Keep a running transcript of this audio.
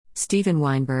Steven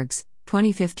Weinberg's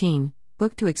 2015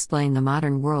 book To Explain the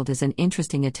Modern World is an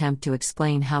interesting attempt to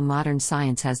explain how modern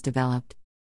science has developed.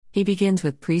 He begins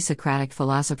with pre-Socratic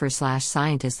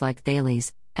philosophers/scientists like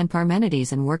Thales and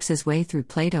Parmenides and works his way through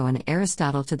Plato and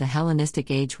Aristotle to the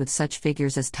Hellenistic age with such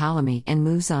figures as Ptolemy, and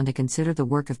moves on to consider the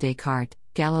work of Descartes,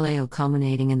 Galileo,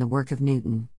 culminating in the work of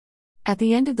Newton. At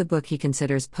the end of the book he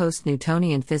considers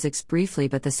post-Newtonian physics briefly,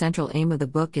 but the central aim of the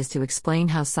book is to explain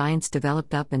how science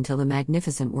developed up until the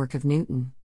magnificent work of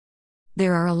Newton.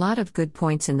 There are a lot of good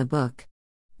points in the book.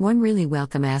 One really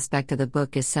welcome aspect of the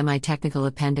book is semi-technical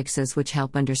appendixes which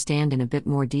help understand in a bit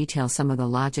more detail some of the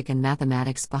logic and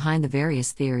mathematics behind the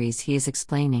various theories he is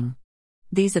explaining.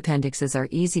 These appendixes are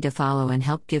easy to follow and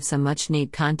help give some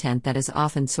much-needed content that is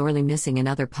often sorely missing in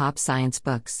other pop science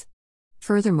books.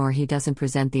 Furthermore, he doesn't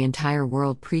present the entire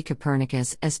world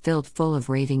pre-Copernicus as filled full of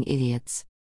raving idiots.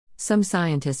 Some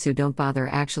scientists who don't bother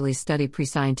actually study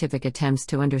pre-scientific attempts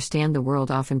to understand the world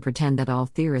often pretend that all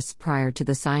theorists prior to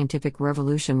the scientific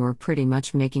revolution were pretty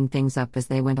much making things up as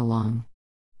they went along.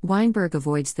 Weinberg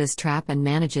avoids this trap and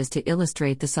manages to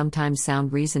illustrate the sometimes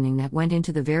sound reasoning that went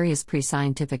into the various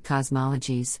pre-scientific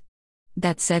cosmologies.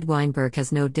 That said, Weinberg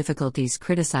has no difficulties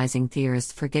criticizing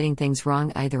theorists for getting things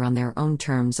wrong either on their own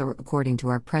terms or according to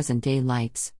our present-day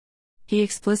lights. He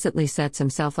explicitly sets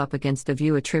himself up against the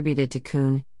view attributed to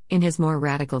Kuhn, in his more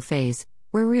radical phase,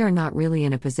 where we are not really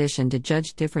in a position to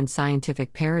judge different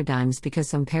scientific paradigms because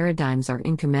some paradigms are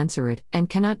incommensurate and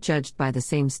cannot judged by the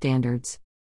same standards.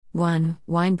 1.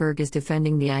 Weinberg is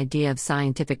defending the idea of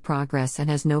scientific progress and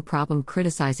has no problem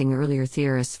criticizing earlier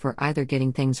theorists for either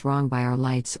getting things wrong by our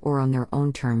lights or on their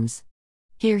own terms.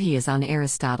 Here he is on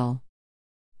Aristotle.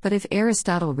 But if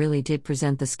Aristotle really did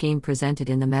present the scheme presented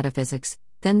in the Metaphysics,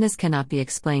 then this cannot be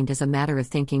explained as a matter of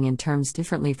thinking in terms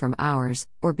differently from ours,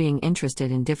 or being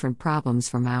interested in different problems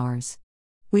from ours.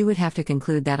 We would have to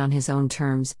conclude that on his own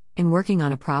terms, in working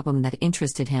on a problem that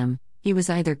interested him, he was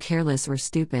either careless or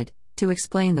stupid, to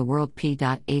explain the world.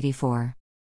 p.84.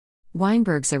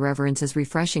 Weinberg's irreverence is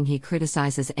refreshing. He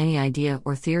criticizes any idea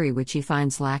or theory which he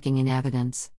finds lacking in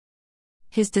evidence.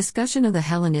 His discussion of the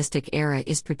Hellenistic era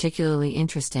is particularly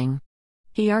interesting.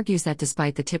 He argues that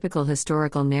despite the typical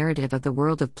historical narrative of the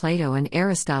world of Plato and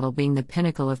Aristotle being the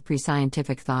pinnacle of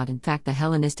pre-scientific thought, in fact the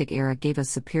Hellenistic era gave us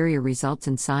superior results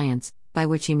in science, by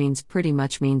which he pretty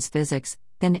much means physics,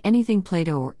 than anything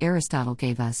Plato or Aristotle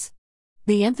gave us.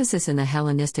 The emphasis in the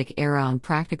Hellenistic era on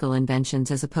practical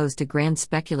inventions as opposed to grand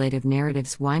speculative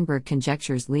narratives, Weinberg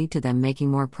conjectures, lead to them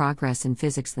making more progress in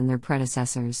physics than their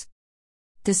predecessors.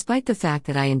 Despite the fact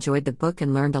that I enjoyed the book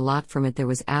and learned a lot from it, there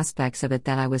was aspects of it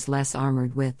that I was less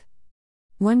armored with.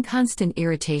 One constant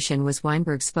irritation was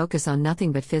Weinberg's focus on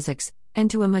nothing but physics, and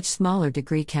to a much smaller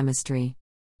degree chemistry.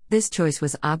 This choice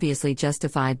was obviously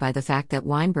justified by the fact that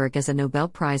Weinberg, as a Nobel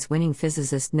Prize-winning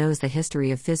physicist, knows the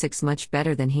history of physics much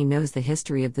better than he knows the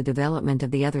history of the development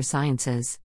of the other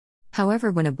sciences. However,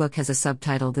 when a book has a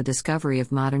subtitle, The Discovery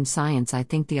of Modern Science, I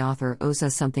think the author owes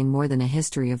us something more than a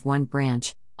history of one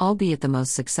branch, albeit the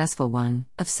most successful one,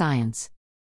 of science.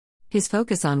 His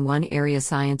focus on one area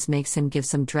science makes him give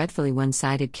some dreadfully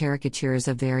one-sided caricatures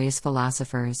of various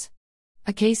philosophers.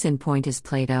 A case in point is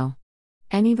Plato.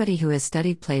 Anybody who has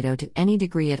studied Plato to any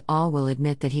degree at all will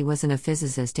admit that he wasn't a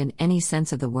physicist in any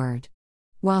sense of the word.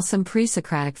 While some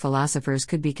pre-Socratic philosophers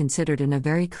could be considered in a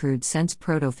very crude sense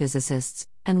proto-physicists,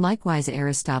 and likewise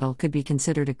Aristotle could be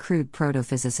considered a crude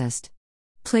proto-physicist.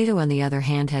 Plato, on the other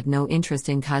hand, had no interest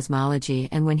in cosmology,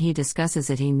 and when he discusses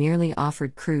it he merely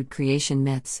offered crude creation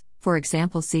myths, for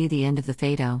example see the end of the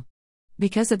Phaedo.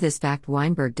 Because of this fact,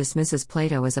 Weinberg dismisses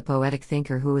Plato as a poetic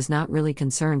thinker who was not really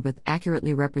concerned with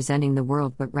accurately representing the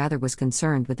world but rather was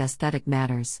concerned with aesthetic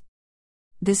matters.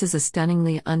 This is a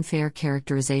stunningly unfair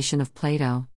characterization of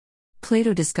Plato.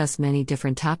 Plato discussed many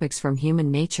different topics from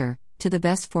human nature, to the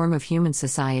best form of human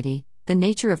society, the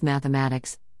nature of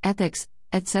mathematics, ethics,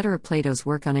 etc. Plato's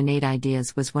work on innate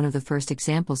ideas was one of the first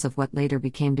examples of what later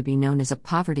became to be known as a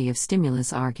poverty of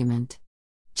stimulus argument.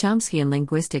 Chomsky and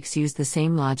linguistics used the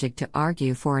same logic to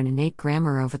argue for an innate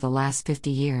grammar over the last 50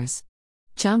 years.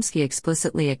 Chomsky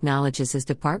explicitly acknowledges his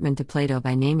department to Plato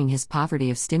by naming his poverty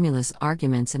of stimulus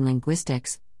arguments in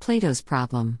linguistics, Plato's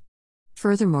problem.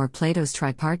 Furthermore, Plato's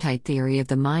tripartite theory of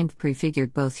the mind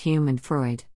prefigured both Hume and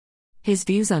Freud. His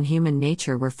views on human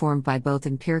nature were formed by both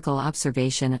empirical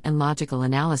observation and logical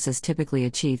analysis, typically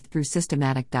achieved through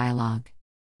systematic dialogue.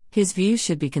 His views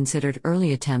should be considered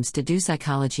early attempts to do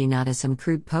psychology, not as some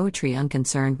crude poetry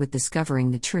unconcerned with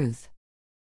discovering the truth.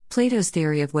 Plato's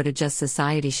theory of what a just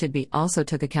society should be also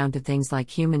took account of things like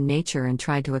human nature and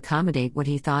tried to accommodate what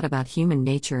he thought about human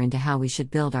nature into how we should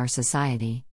build our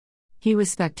society. He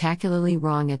was spectacularly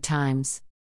wrong at times.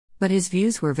 But his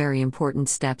views were very important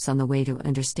steps on the way to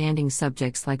understanding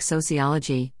subjects like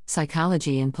sociology,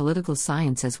 psychology, and political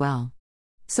science as well.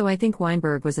 So I think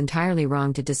Weinberg was entirely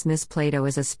wrong to dismiss Plato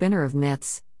as a spinner of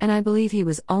myths, and I believe he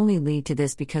was only led to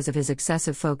this because of his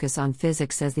excessive focus on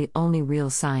physics as the only real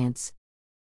science.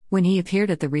 When he appeared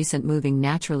at the recent Moving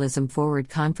Naturalism Forward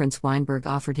conference, Weinberg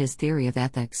offered his theory of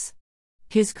ethics.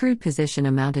 His crude position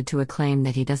amounted to a claim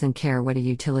that he doesn't care what a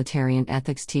utilitarian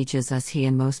ethics teaches us. He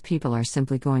and most people are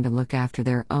simply going to look after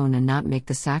their own and not make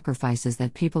the sacrifices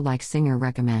that people like Singer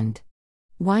recommend.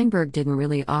 Weinberg didn't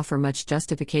really offer much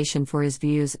justification for his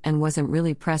views and wasn't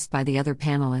really pressed by the other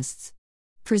panelists.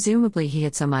 Presumably he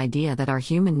had some idea that our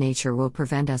human nature will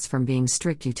prevent us from being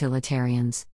strict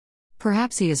utilitarians.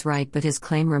 Perhaps he is right, but his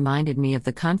claim reminded me of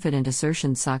the confident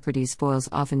assertions Socrates' foils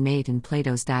often made in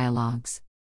Plato's dialogues.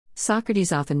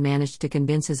 Socrates often managed to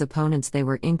convince his opponents they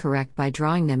were incorrect by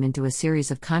drawing them into a series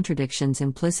of contradictions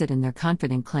implicit in their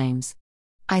confident claims.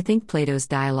 I think Plato's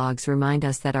dialogues remind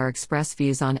us that our expressed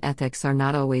views on ethics are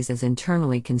not always as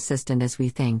internally consistent as we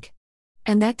think.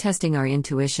 And that testing our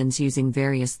intuitions using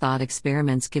various thought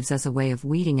experiments gives us a way of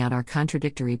weeding out our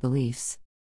contradictory beliefs.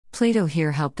 Plato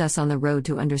here helped us on the road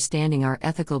to understanding our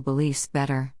ethical beliefs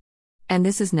better. And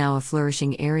this is now a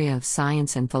flourishing area of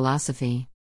science and philosophy.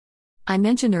 I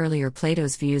mentioned earlier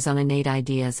Plato's views on innate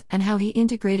ideas and how he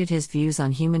integrated his views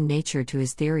on human nature to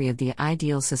his theory of the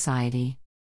ideal society.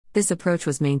 This approach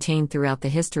was maintained throughout the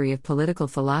history of political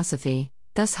philosophy,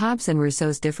 thus Hobbes and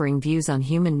Rousseau's differing views on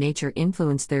human nature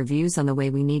influenced their views on the way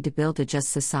we need to build a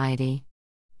just society.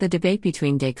 The debate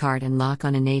between Descartes and Locke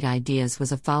on innate ideas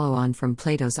was a follow-on from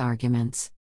Plato's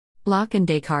arguments. Locke and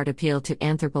Descartes appealed to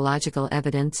anthropological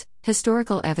evidence,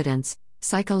 historical evidence,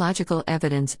 psychological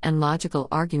evidence, and logical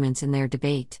arguments in their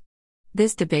debate.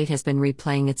 This debate has been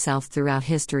replaying itself throughout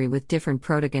history with different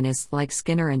protagonists like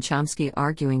Skinner and Chomsky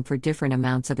arguing for different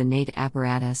amounts of innate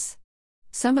apparatus.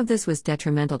 Some of this was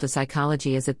detrimental to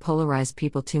psychology as it polarized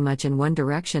people too much in one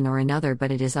direction or another,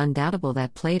 but it is undoubtable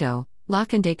that Plato,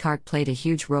 Locke, and Descartes played a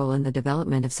huge role in the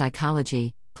development of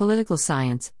psychology, political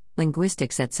science,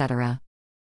 linguistics, etc.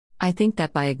 I think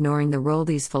that by ignoring the role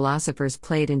these philosophers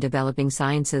played in developing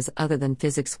sciences other than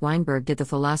physics, Weinberg did the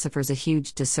philosophers a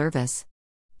huge disservice.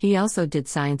 He also did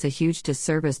science a huge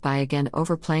disservice by again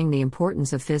overplaying the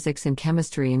importance of physics and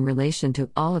chemistry in relation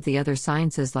to all of the other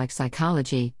sciences like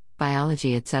psychology,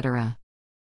 biology, etc.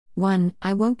 1.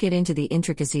 I won't get into the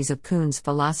intricacies of Kuhn's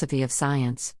philosophy of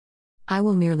science. I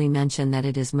will merely mention that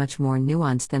it is much more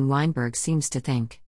nuanced than Weinberg seems to think.